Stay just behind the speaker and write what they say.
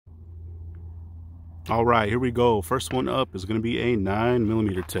All right, here we go. First one up is going to be a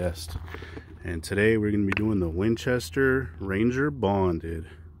 9mm test. And today we're going to be doing the Winchester Ranger Bonded.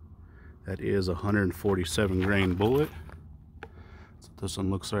 That is a 147 grain bullet. That's what this one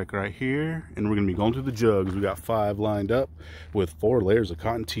looks like right here. And we're going to be going through the jugs. We got 5 lined up with 4 layers of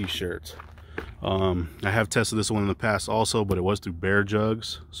cotton t-shirts. I have tested this one in the past also, but it was through bare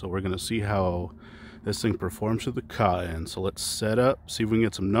jugs. So we're going to see how this thing performs through the cotton. So let's set up, see if we can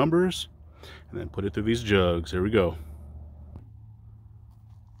get some numbers, and then put it through these jugs. Here we go.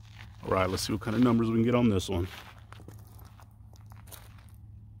 All right, let's see what kind of numbers we can get on this one.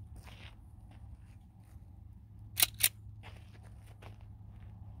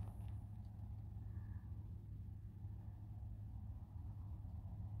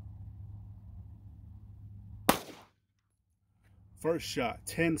 First shot,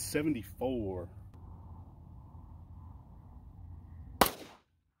 1074.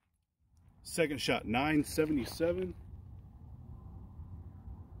 Second shot, 977.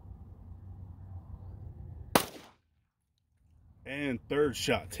 And third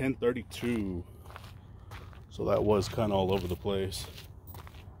shot, 1032. So that was kind of all over the place.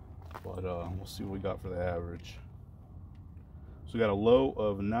 But we'll see what we got for the average. So we got a low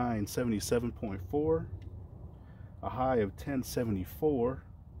of 977.4. A high of 1074,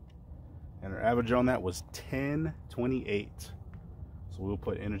 and our average on that was 1028. So we'll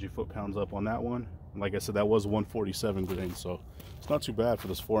put energy foot-pounds up on that one. And like I said, that was 147 grain, so it's not too bad for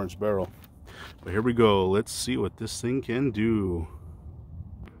this 4-inch barrel. But here we go. Let's see what this thing can do.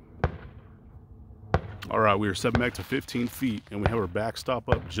 All right, we are set back to 15 feet, and we have our backstop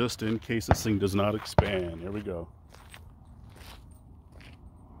up just in case this thing does not expand. Here we go.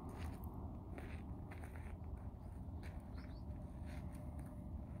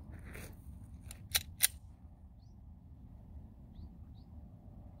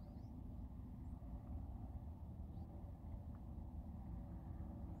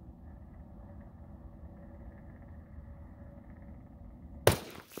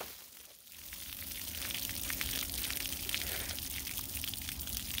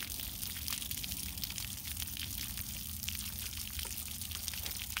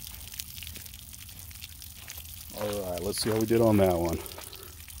 All right, let's see how we did on that one.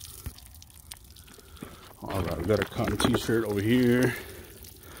 All right, we got our cotton t-shirt over here,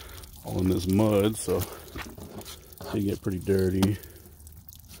 all in this mud, so it can get pretty dirty.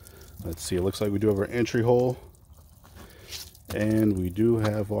 Let's see, it looks like we do have our entry hole, and we do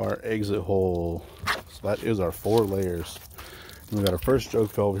have our exit hole. So that is our 4 layers. And we got our first jug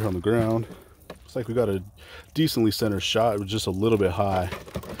fell over here on the ground. Looks like we got a decently centered shot. It was just a little bit high,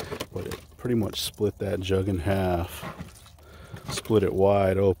 but it pretty much split that jug in half, split it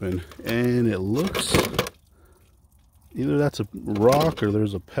wide open, and it looks either that's a rock or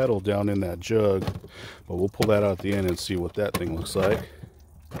there's a pedal down in that jug, but we'll pull that out at the end and see what that thing looks like.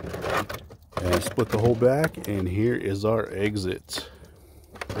 And split the whole back, and here is our exit.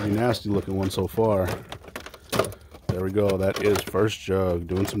 Pretty nasty looking one so far. There we go, that is first jug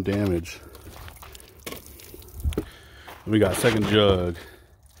doing some damage. We got second jug.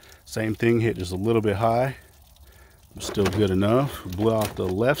 Same thing, hit just a little bit high. Still good enough. Blew out the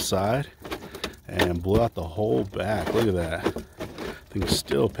left side and blew out the whole back. Look at that. Thing's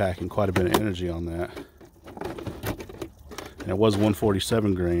still packing quite a bit of energy on that. And it was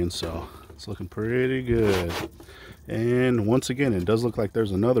 147 grain, so it's looking pretty good. And once again, it does look like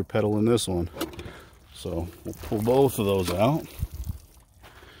there's another pedal in this one. So we'll pull both of those out.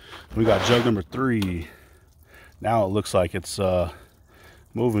 We got jug number 3. Now it looks like it's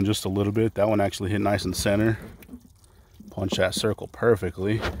moving just a little bit. That one actually hit nice and center. Punch that circle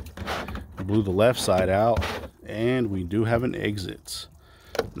perfectly. Blew the left side out, and we do have an exit.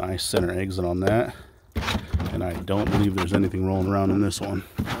 Nice center exit on that. And I don't believe there's anything rolling around in this one.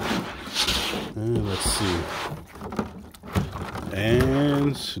 And let's see.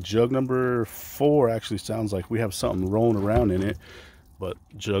 And jug number 4 actually sounds like we have something rolling around in it, but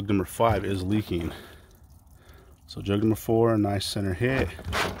jug number 5 is leaking. So jug number 4, a nice center hit.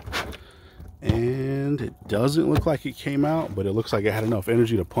 And it doesn't look like it came out, but it looks like it had enough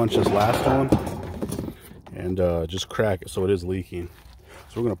energy to punch this last one and just crack it, so it is leaking.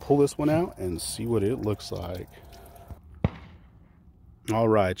 So we're gonna pull this one out and see what it looks like. All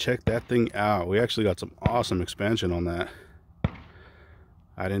right, check that thing out. We actually got some awesome expansion on that.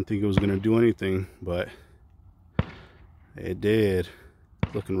 I didn't think it was gonna do anything, but it did.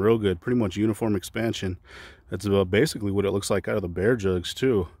 Looking real good. Pretty much uniform expansion. That's basically what it looks like out of the bare jugs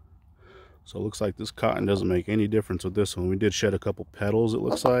too. So it looks like this cotton doesn't make any difference with this one. We did shed a couple petals, it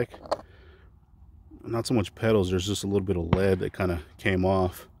looks like. Not so much petals, there's just a little bit of lead that kind of came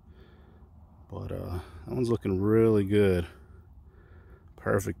off. But that one's looking really good.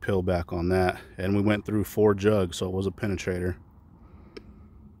 Perfect pill back on that. And we went through 4 jugs, so it was a penetrator.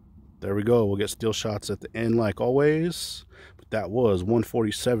 There we go. We'll get still shots at the end like always. But that was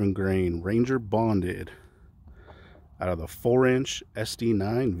 147 grain Ranger bonded out of the 4-inch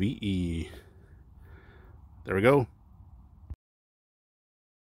sd9ve. There we go.